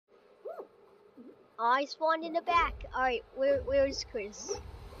I spawned in the back. Alright, where is Chris?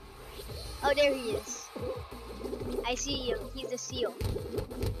 Oh, there he is. I see him. He's a seal.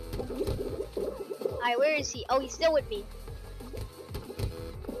 Alright, where is he? Oh, he's still with me.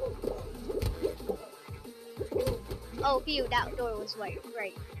 Oh, phew, that door was right.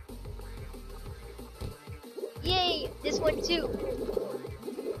 Yay, this one too.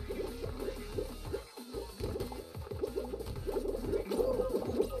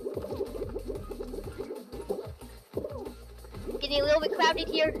 Getting a little bit crowded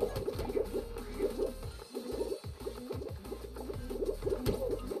here.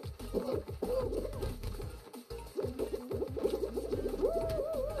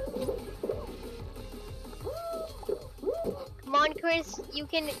 Come on, Chris, you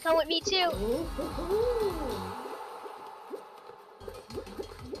can come with me too.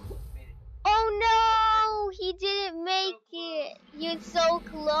 Oh no, he didn't make it. He was so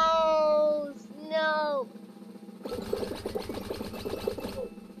close. No.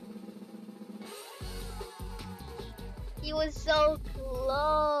 He was so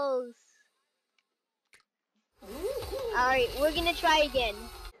close. Alright, we're gonna try again.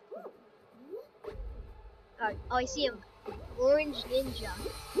 Alright, oh, I see him. Orange Ninja.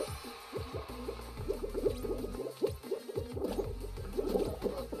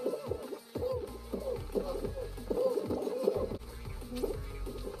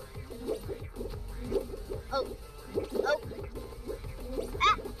 Oh. Oh.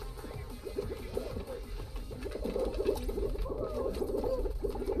 Ah!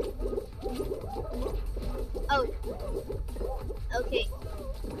 Oh. Okay.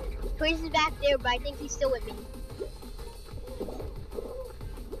 Chris is back there, but I think he's still with me.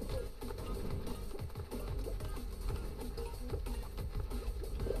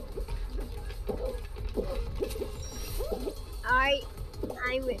 Alright,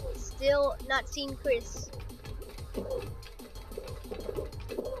 I'm still not seeing Chris.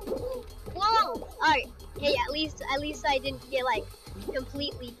 Whoa! Alright, hey, at least I didn't get like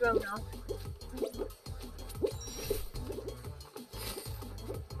completely thrown off.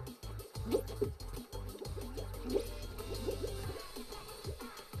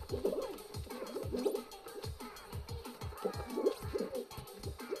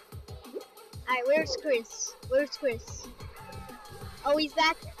 Alright, where's Chris? Where's Chris? Oh, he's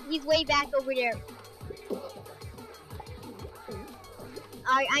back. He's way back over there.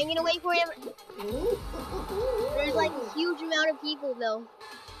 Alright, I'm gonna wait for him. There's like a huge amount of people though.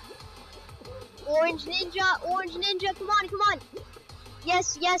 Orange Ninja, come on.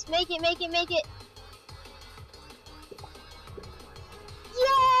 Yes, make it.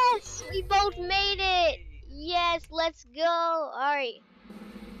 Yes, we both made it. Yes, let's go. Alright.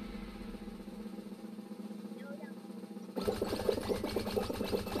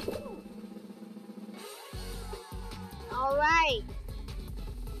 Alright.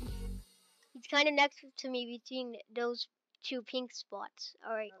 He's kind of next to me between those two pink spots.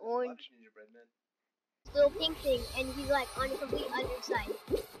 Alright, orange. Little pink thing, and he's like on the complete underside.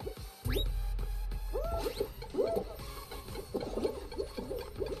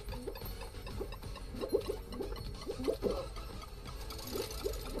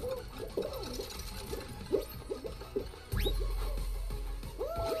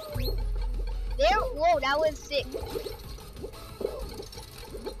 There, whoa, that was sick.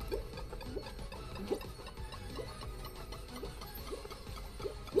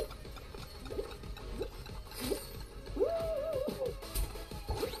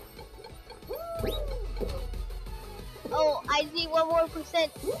 Oh, I need 1 more %.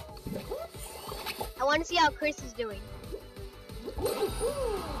 I want to see how Chris is doing.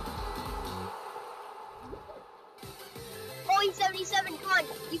 Oh, he's 77. Come on,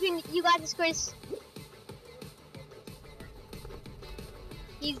 you got this, Chris.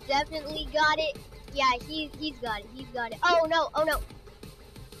 He's definitely got it. Yeah, he's got it. Oh no.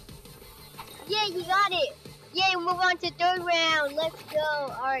 Yay, he got it. Yay, move on to 3rd round. Let's go.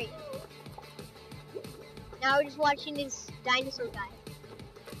 All right. Now we're just watching this dinosaur guy.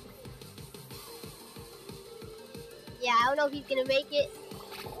 Yeah, I don't know if he's gonna make it.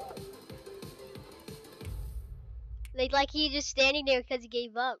 Like he's just standing there because he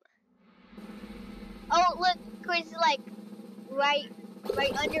gave up. Oh, look, Chris is like right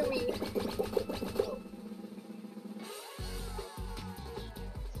under me.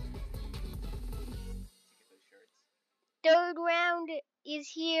 3rd round is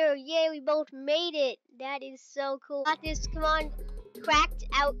here. Yay, we both made it. That is so cool. Got this, come on. Cracked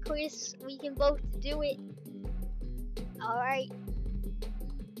out, Chris. We can both do it. Alright.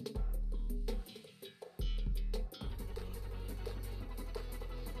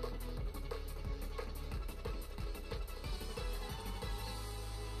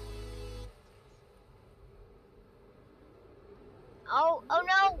 Oh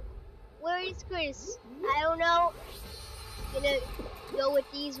no! Where is Chris? I don't know. Gonna go with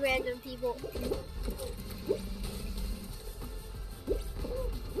these random people.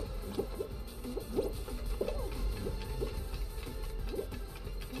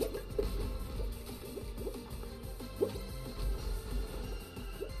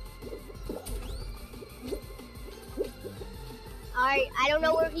 Alright, I don't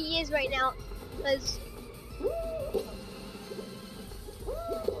know where he is right now, cause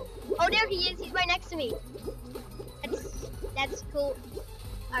oh, there he is. He's right next to me. That's cool.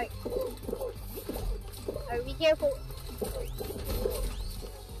 Alright. Alright, be careful.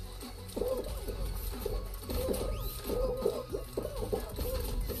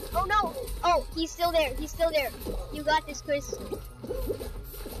 Oh no! Oh, he's still there. He's still there. You got this, Chris.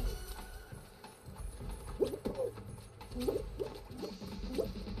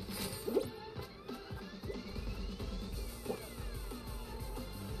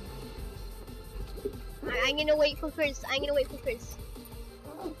 I'm gonna wait for Chris.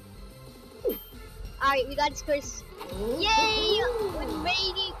 Alright, we got this, Chris. Yay!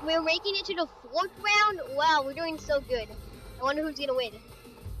 We're making it to the 4th round. Wow, we're doing so good. I wonder who's gonna win.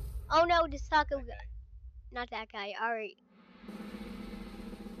 Oh no, this taco guy. Not that guy. Alright.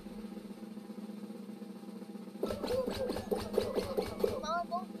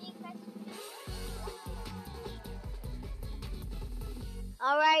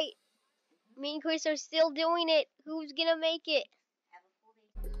 Alright. Me and Chris are still doing it. Who's gonna make it?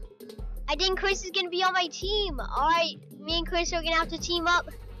 I think Chris is gonna be on my team. Alright, me and Chris are gonna have to team up.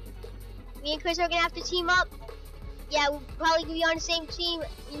 Yeah, we're probably gonna be on the same team.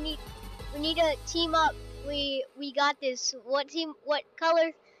 We need to team up. We got this. What team? What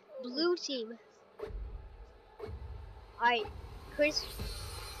color? Blue team. Alright, Chris.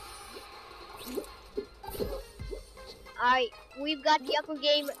 Alright, we've got the upper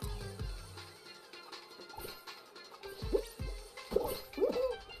game.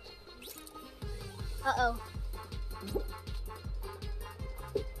 Uh-oh.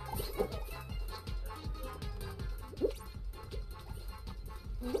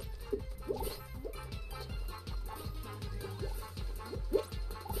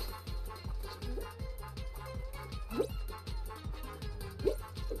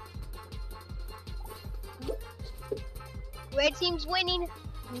 Red team's winning.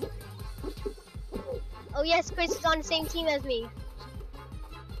 Oh yes, Chris is on the same team as me.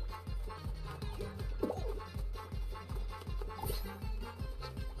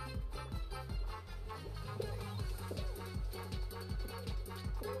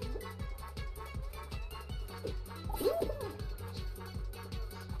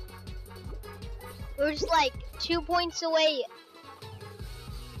 We're just like 2 points away.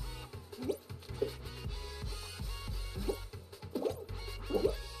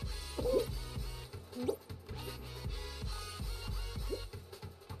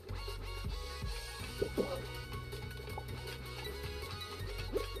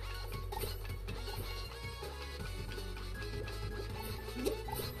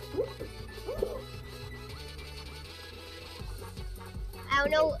 I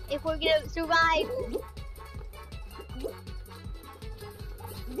don't know if we're gonna survive.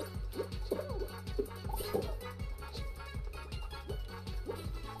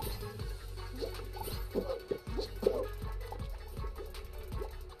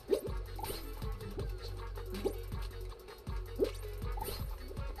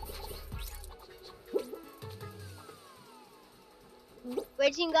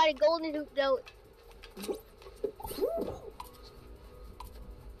 Red team got a golden hoop though.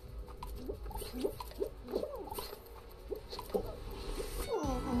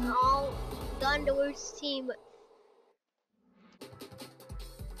 Oh, done the worst team.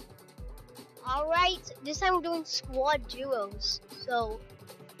 Alright, this time we're doing squad duos. So,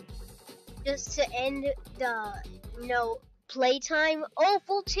 just to end the, playtime. Oh,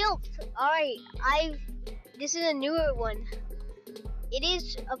 full tilt. Alright, this is a newer one. It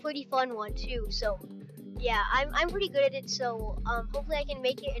is a pretty fun one too, so yeah, I'm pretty good at it, so hopefully I can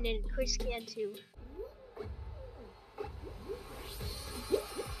make it and then Chris can too.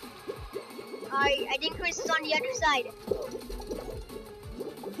 Alright, I think Chris is on the other side.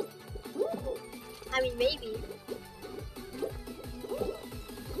 I mean, maybe.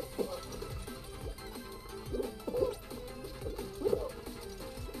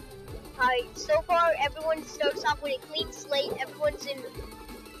 Alright, so far everyone starts off with a clean slate. Everyone's in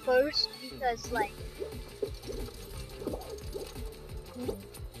first because, like,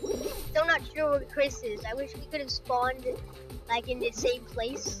 still not sure where Chris is. I wish we could have spawned, like, in the same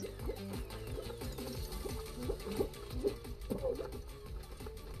place.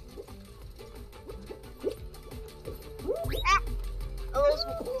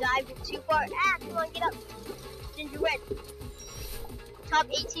 I've been too far. Ah, come on, get up. Ginger Red. Top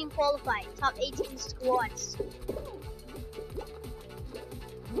 18 qualified. Top 18 squads.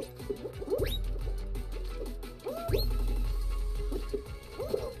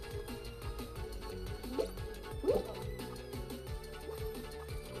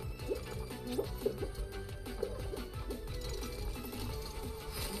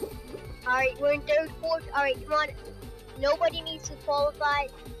 Alright, we're in third, fourth. Alright, come on. Nobody needs to qualify.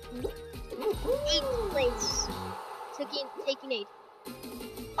 8th place. Taking 8.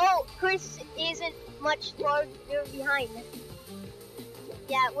 Oh, Chris isn't much farther behind.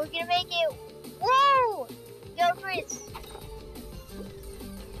 Yeah, we're gonna make it. Whoa! Go, Chris.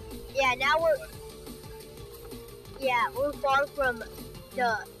 Yeah, now we're far from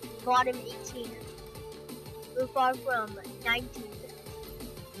the bottom 18. We're far from 19.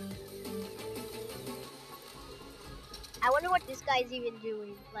 I wonder what this guy's even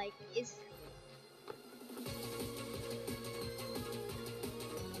doing. Like,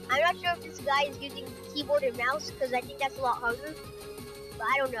 I'm not sure if this guy is using keyboard and mouse, because I think that's a lot harder. But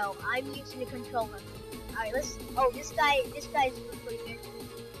I don't know. I'm using the controller. Alright, oh, this guy's pretty good.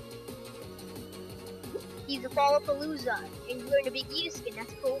 He's a Fallapalooza, and he's wearing a big Yeta skin.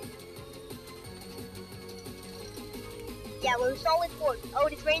 That's cool. Yeah, we're solid fourth. Oh,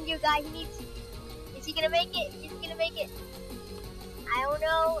 this reindeer guy, is he gonna make it? Is he gonna make it? I don't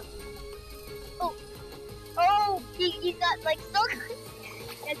know. Oh, he got like stuck.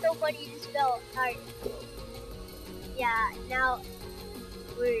 That's so funny, he just fell. Alright. Yeah, now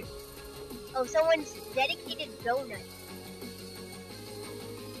someone's dedicated donut.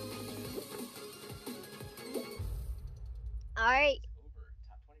 Alright.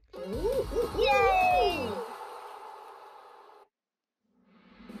 Yay!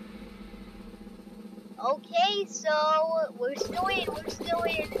 Okay, so we're still in. We're still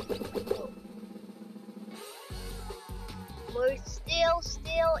in.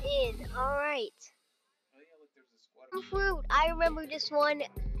 Alright. Fruit. I remember this one.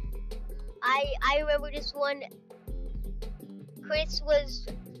 I remember this one. Chris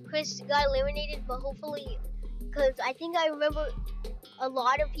got eliminated, but hopefully, because I think I remember a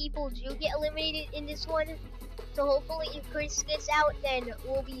lot of people do get eliminated in this one. So hopefully if Chris gets out, then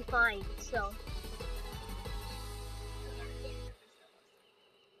we'll be fine. So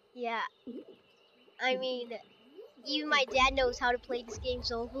yeah, I mean, even my dad knows how to play this game,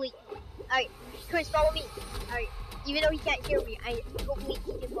 so hopefully. Alright, Chris, follow me. Alright, even though he can't hear me, hopefully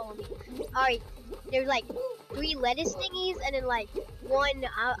he can follow me. Alright, there's like 3 lettuce thingies, and then like 1,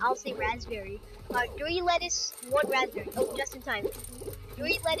 I'll say raspberry. 3 lettuce, 1 raspberry. Oh, just in time.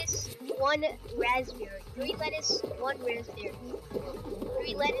 3 lettuce, 1 raspberry. 3 lettuce, 1 raspberry.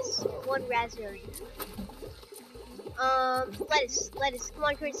 3 lettuce, 1 raspberry. Lettuce. Come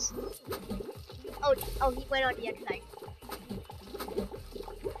on, Chris. Oh, he went on the other side.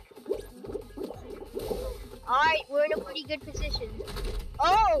 Alright, we're in a pretty good position.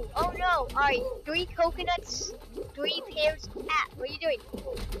 Oh no. Alright, 3 coconuts, 3 pears. What are you doing?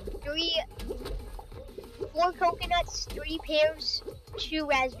 4 coconuts, 3 pears, 2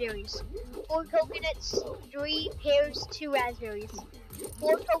 raspberries. 4 coconuts, 3 pears, 2 raspberries.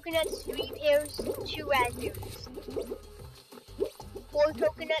 4 coconuts, 3 pears, 2 raspberries. 4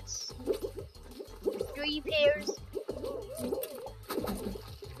 coconuts, 3 pears.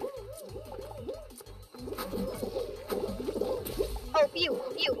 Oh, phew.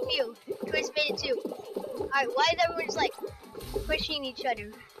 Chris made it too. Alright, why is everyone just like pushing each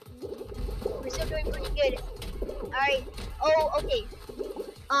other? We're still doing pretty good. Alright. Oh, okay.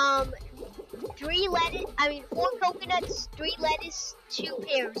 4 coconuts, 3 lettuce, 2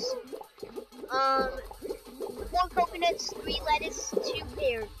 pears. 4 coconuts, 3 lettuce, 2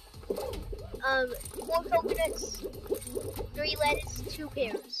 pears. 4 coconuts, 3 lettuce, 2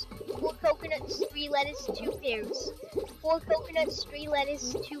 pears. 4 coconuts, 3 lettuce, 2 pears. 4 coconuts, 3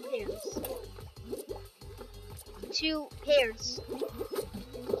 lettuce, 2 pears. 2 pears.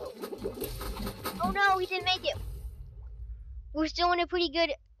 Oh no, he didn't make it. We're still in a pretty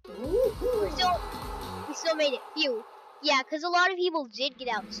good. We still made it. Phew. Yeah, because a lot of people did get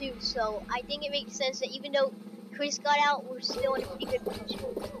out too, so I think it makes sense that even though Chris got out, we're still in a pretty good position.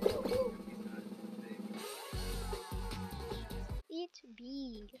 It's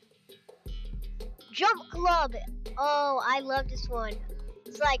big. Jump Club! Oh, I love this one.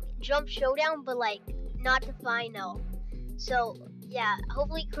 It's like Jump Showdown, but like not the final. So yeah,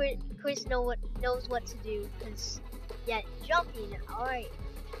 hopefully Chris knows what to do, cause yeah, jumping. All right.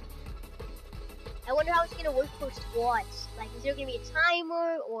 I wonder how it's gonna work for squads. Like, is there gonna be a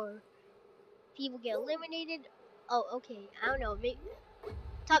timer or people get eliminated? Oh, okay. I don't know. Maybe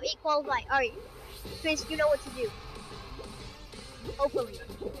Top 8 qualify. Alright. Chris, you know what to do. Hopefully.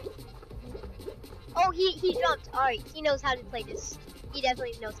 Oh, he jumped. Alright, he knows how to play this. He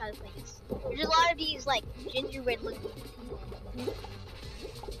definitely knows how to play this. There's a lot of these, like, gingerbread looking.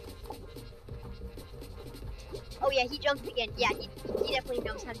 Oh yeah, he jumped again. Yeah, he definitely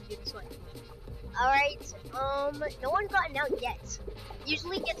knows how to do this one. Alright, no one's gotten out yet.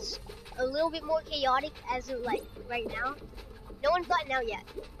 Usually gets a little bit more chaotic as of, like, right now. No one's gotten out yet.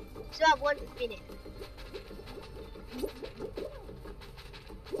 Still have 1 minute.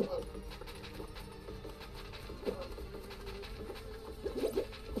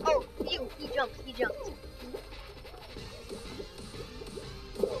 Oh, he jumped.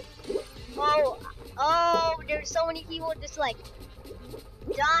 Oh, there's so many people just like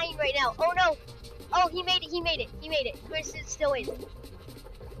dying right now. Oh no! Oh, he made it. Chris is still in.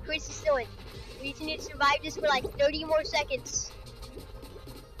 We just need to survive this for like 30 more seconds.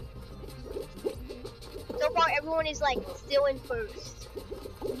 So far, everyone is like still in first.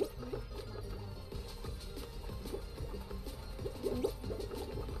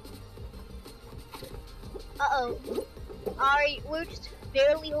 Uh-oh. Alright, we're just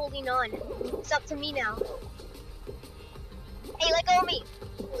barely holding on. It's up to me now. Hey, let go of me!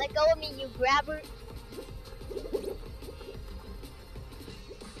 Let go of me, you grabber.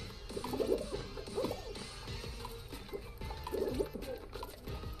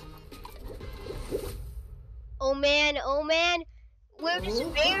 Oh man. We're just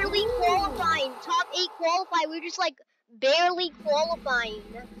barely qualifying. Top 8 qualify. We're just like barely qualifying.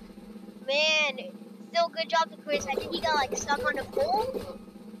 Man, still good job to Chris. I think he got like stuck on the pole.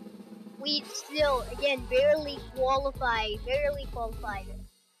 We still, again, barely qualified.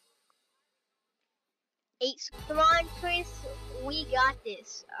 8, come on, Chris. We got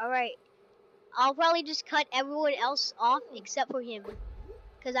this. Alright. I'll probably just cut everyone else off except for him.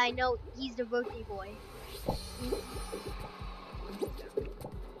 Because I know he's the birthday boy.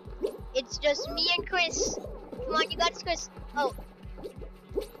 It's just me and Chris. Come on, you got this, Chris. Oh.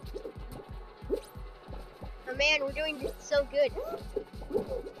 Oh man, we're doing so good.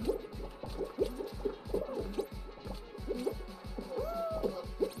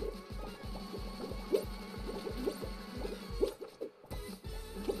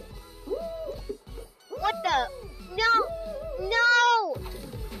 What the? No!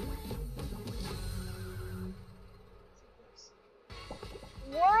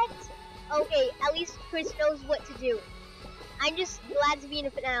 What? Okay, at least Chris knows what to do. I'm just glad to be in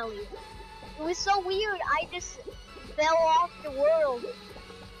the finale. It was so weird, I just fell off the world.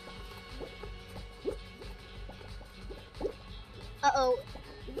 Uh-oh.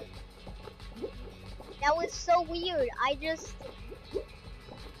 That was so weird, I just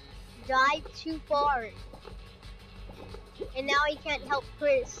dived too far. And now I can't help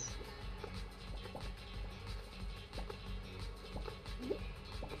Chris.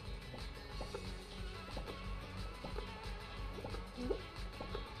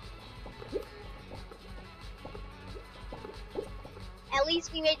 At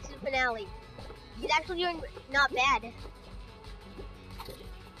least we made it to the finale. He's actually doing not bad.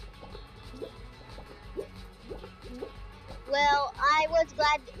 Well, I was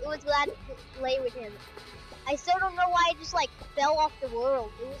glad to play with him. I still don't know why I just like fell off the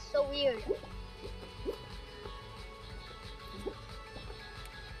world. It was so weird.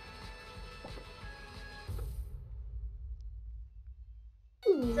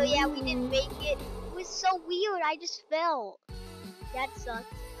 So yeah, we didn't make it. It was so weird. I just fell. That sucked.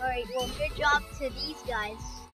 Alright, well, good job to these guys.